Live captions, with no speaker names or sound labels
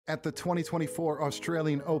At the 2024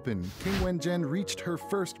 Australian Open, Qinwen Zheng reached her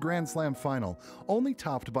first Grand Slam final, only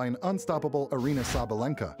topped by an unstoppable Aryna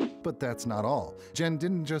Sabalenka. But that's not all. Zheng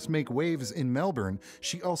didn't just make waves in Melbourne,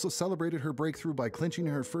 she also celebrated her breakthrough by clinching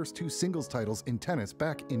her first two singles titles in tennis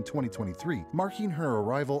back in 2023, marking her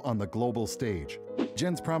arrival on the global stage.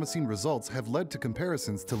 Zheng's promising results have led to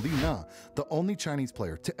comparisons to Li Na, the only Chinese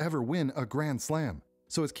player to ever win a Grand Slam.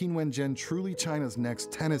 So is Qinwen Zheng truly China's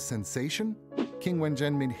next tennis sensation? Qinwen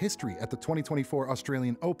Zheng made history at the 2024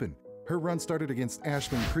 Australian Open. Her run started against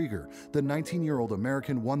Ashlyn Krieger. The 19-year-old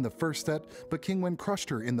American won the first set, but Qinwen crushed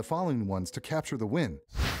her in the following ones to capture the win.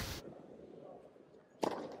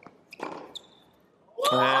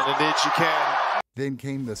 And indeed she can. Then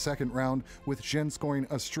came the second round, with Zheng scoring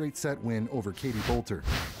a straight set win over Katie Boulter.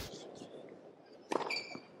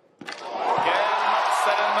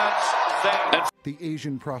 The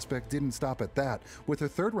Asian prospect didn't stop at that, with her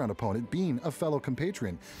third-round opponent being a fellow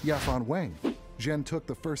compatriot, Yafan Wang. Zheng took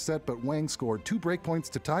the first set, but Wang scored 2 breakpoints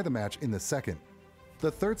to tie the match in the second. The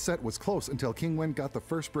third set was close until Qinwen got the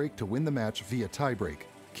first break to win the match via tiebreak.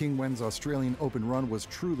 Qinwen's Australian Open run was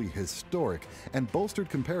truly historic and bolstered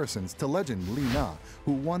comparisons to legend Li Na,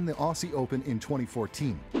 who won the Aussie Open in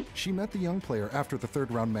 2014. She met the young player after the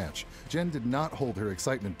third-round match. Zheng did not hold her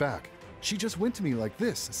excitement back. She just went to me like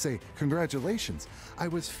this, say, "Congratulations." I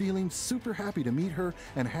was feeling super happy to meet her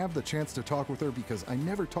and have the chance to talk with her because I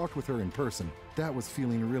never talked with her in person. That was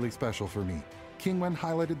feeling really special for me. Qinwen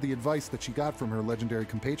highlighted the advice that she got from her legendary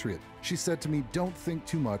compatriot. She said to me, "Don't think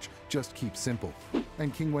too much, just keep simple."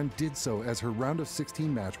 And Qinwen did so, as her round of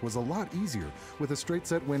 16 match was a lot easier, with a straight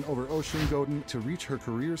set win over Ocean Godin to reach her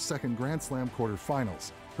career's second Grand Slam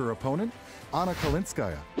quarterfinals. Her opponent? Anna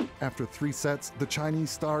Kalinskaya. After 3 sets, the Chinese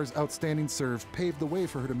star's outstanding serve paved the way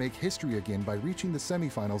for her to make history again by reaching the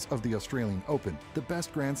semifinals of the Australian Open, the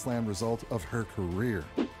best Grand Slam result of her career.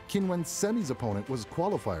 Qinwen's semis opponent was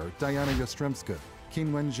qualifier Diana Yastremska.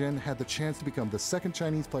 Qinwen Zheng had the chance to become the second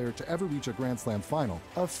Chinese player to ever reach a Grand Slam final,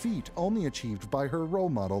 a feat only achieved by her role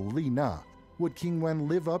model Li Na. Would Qinwen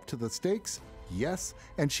live up to the stakes? Yes,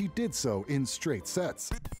 and she did so in straight sets.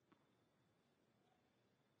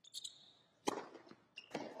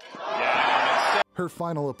 Her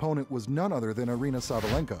final opponent was none other than Aryna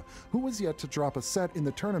Sabalenka, who was yet to drop a set in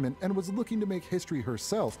the tournament and was looking to make history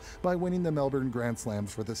herself by winning the Melbourne Grand Slam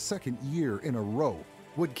for the second year in a row.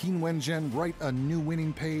 Would Qinwen Zheng write a new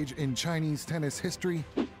winning page in Chinese tennis history?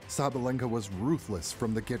 Sabalenka was ruthless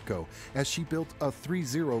from the get-go, as she built a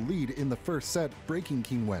 3-0 lead in the first set, breaking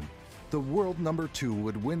Qinwen. The world number 2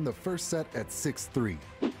 would win the first set at 6-3.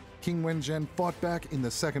 Qinwen Zheng fought back in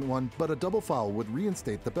the second one, but a double foul would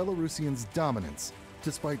reinstate the Belarusian's dominance.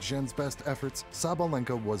 Despite Zheng's best efforts,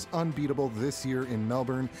 Sabalenka was unbeatable this year in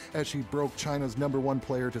Melbourne, as she broke China's #1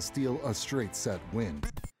 player to steal a straight set win.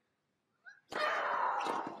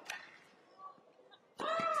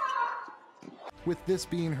 With this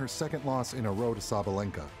being her second loss in a row to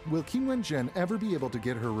Sabalenka, will Qinwen Zheng ever be able to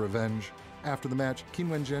get her revenge? After the match,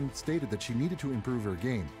 Qinwen Zheng stated that she needed to improve her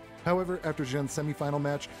game. However, after Zheng's semifinal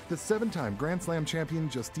match, the 7-time Grand Slam champion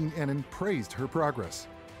Justine Henin praised her progress.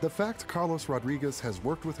 The fact Carlos Rodriguez has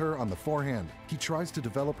worked with her on the forehand, he tries to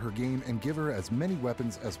develop her game and give her as many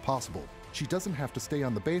weapons as possible. She doesn't have to stay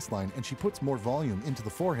on the baseline, and she puts more volume into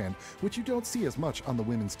the forehand, which you don't see as much on the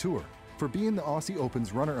women's tour. For being the Aussie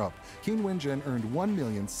Open's runner-up, Qinwen Zheng earned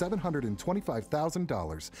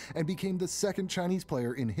 $1,725,000 and became the second Chinese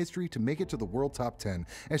player in history to make it to the World Top 10,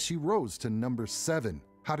 as she rose to number 7.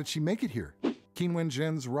 How did she make it here? Qinwen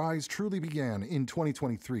Zheng's rise truly began in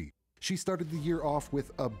 2023. She started the year off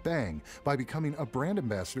with a bang by becoming a brand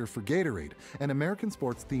ambassador for Gatorade, an American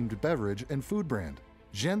sports-themed beverage and food brand.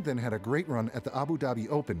 Zheng then had a great run at the Abu Dhabi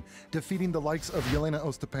Open, defeating the likes of Jelena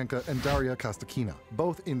Ostapenko and Daria Kostakina,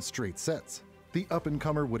 both in straight sets. The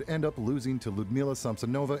up-and-comer would end up losing to Ludmila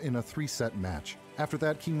Samsonova in a 3-set match. After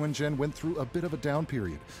that, Qinwen Zheng went through a bit of a down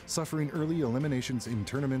period, suffering early eliminations in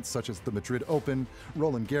tournaments such as the Madrid Open,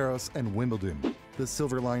 Roland Garros, and Wimbledon. The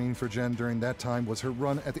silver lining for Zheng during that time was her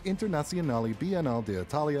run at the Internazionale Biennale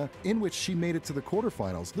d'Italia, in which she made it to the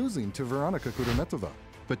quarterfinals, losing to Veronika Kudermetova.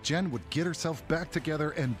 But Zheng would get herself back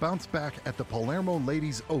together and bounce back at the Palermo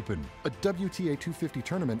Ladies Open, a WTA 250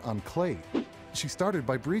 tournament on clay. She started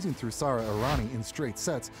by breezing through Sara Errani in straight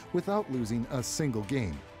sets without losing a single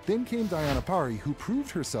game. Then came Diana Pari, who proved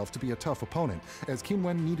herself to be a tough opponent, as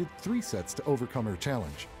Qinwen needed 3 sets to overcome her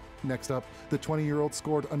challenge. Next up, the 20-year-old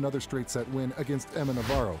scored another straight set win against Emma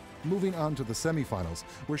Navarro, moving on to the semifinals,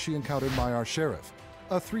 where she encountered Mayar Sharif.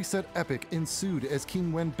 A 3-set epic ensued as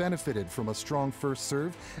Qinwen benefited from a strong first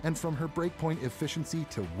serve and from her breakpoint efficiency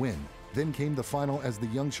to win. Then came the final as the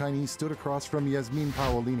young Chinese stood across from Yasmin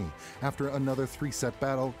Paolini. After another 3-set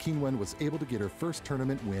battle, Qinwen was able to get her first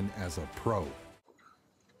tournament win as a pro.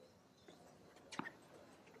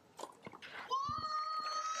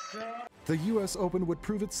 The US Open would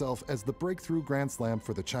prove itself as the breakthrough Grand Slam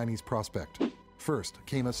for the Chinese prospect. First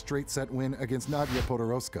came a straight-set win against Nadia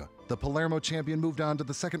Podoroska. The Palermo champion moved on to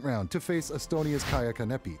the second round to face Estonia's Kaia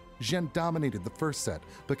Kanepi. Zheng dominated the first set,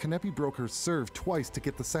 but Kanepi broke her serve twice to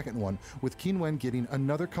get the second one, with Qinwen getting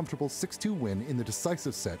another comfortable 6-2 win in the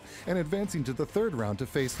decisive set and advancing to the third round to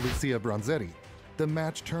face Lucia Bronzetti. The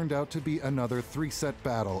match turned out to be another 3-set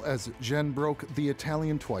battle as Zheng broke the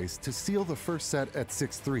Italian twice to seal the first set at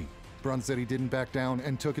 6-3. Bronzetti didn't back down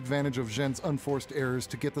and took advantage of Zheng's unforced errors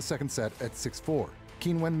to get the second set at 6-4.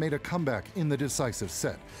 Qinwen made a comeback in the decisive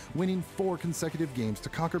set, winning 4 consecutive games to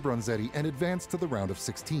conquer Bronzetti and advance to the round of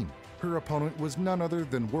 16. Her opponent was none other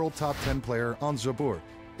than world top 10 player Ons Jabeur.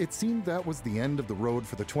 It seemed that was the end of the road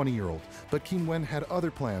for the 20-year-old, but Qinwen had other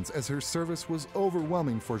plans as her service was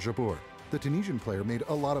overwhelming for Jabeur. The Tunisian player made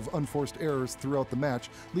a lot of unforced errors throughout the match,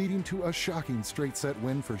 leading to a shocking straight-set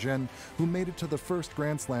win for Zheng, who made it to the first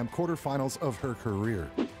Grand Slam quarterfinals of her career.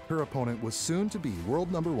 Her opponent was soon-to-be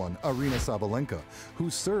world number 1 Aryna Sabalenka,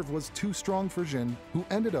 whose serve was too strong for Zheng, who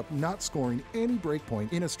ended up not scoring any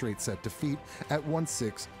breakpoint in a straight-set defeat at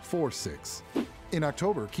 1-6, 4-6. In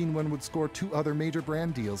October, Qinwen would score 2 other major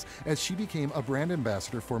brand deals as she became a brand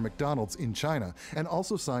ambassador for McDonald's in China and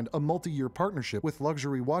also signed a multi-year partnership with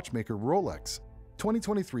luxury watchmaker Rolex.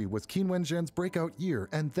 2023 was Qinwen Zheng's breakout year,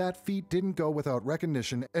 and that feat didn't go without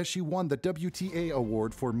recognition as she won the WTA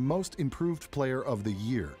award for Most Improved Player of the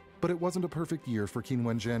Year. But it wasn't a perfect year for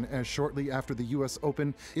Qinwen Zheng, as shortly after the US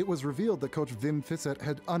Open, it was revealed that coach Wim Fissette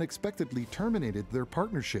had unexpectedly terminated their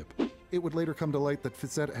partnership. It would later come to light that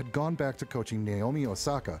Fissette had gone back to coaching Naomi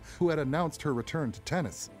Osaka, who had announced her return to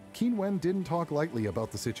tennis. Qinwen didn't talk lightly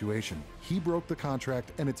about the situation. He broke the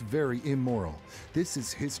contract, and it's very immoral. This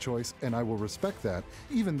is his choice, and I will respect that,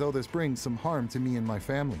 even though this brings some harm to me and my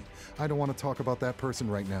family. I don't want to talk about that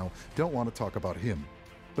person right now, don't want to talk about him.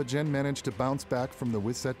 But Zheng managed to bounce back from the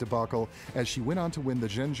Wisset debacle as she went on to win the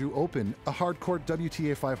Zhengzhou Open, a hard-court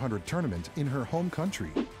WTA 500 tournament in her home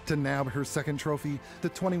country. To nab her second trophy, the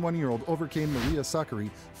 21-year-old overcame Maria Sakkari,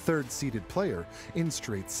 third-seeded player, in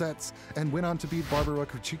straight sets, and went on to beat Barbara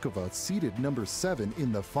Krejcikova, seeded number 7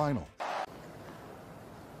 in the final.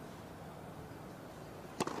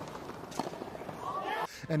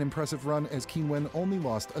 An impressive run as Qinwen only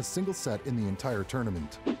lost a single set in the entire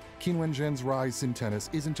tournament. Qinwen Zheng's rise in tennis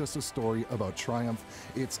isn't just a story about triumph,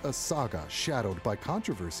 it's a saga shadowed by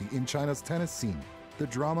controversy in China's tennis scene. The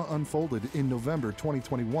drama unfolded in November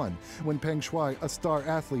 2021 when Peng Shuai, a star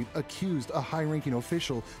athlete, accused a high-ranking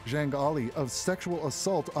official, Zhang Ali, of sexual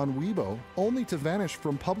assault on Weibo, only to vanish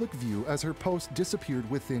from public view as her post disappeared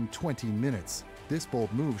within 20 minutes. This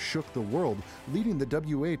bold move shook the world, leading the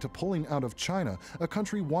WA to pulling out of China, a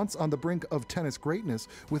country once on the brink of tennis greatness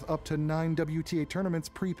with up to 9 WTA tournaments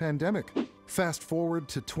pre-pandemic. Fast forward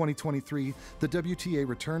to 2023, the WTA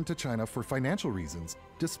returned to China for financial reasons,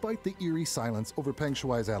 despite the eerie silence over Peng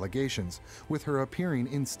Shuai's allegations, with her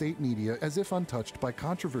appearing in state media as if untouched by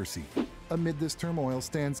controversy. Amid this turmoil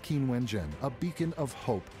stands Qinwen Zheng, a beacon of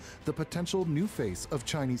hope, the potential new face of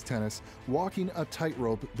Chinese tennis, walking a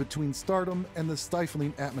tightrope between stardom and the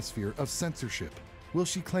stifling atmosphere of censorship. Will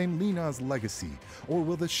she claim Li Na's legacy, or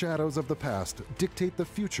will the shadows of the past dictate the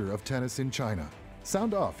future of tennis in China?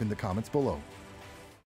 Sound off in the comments below.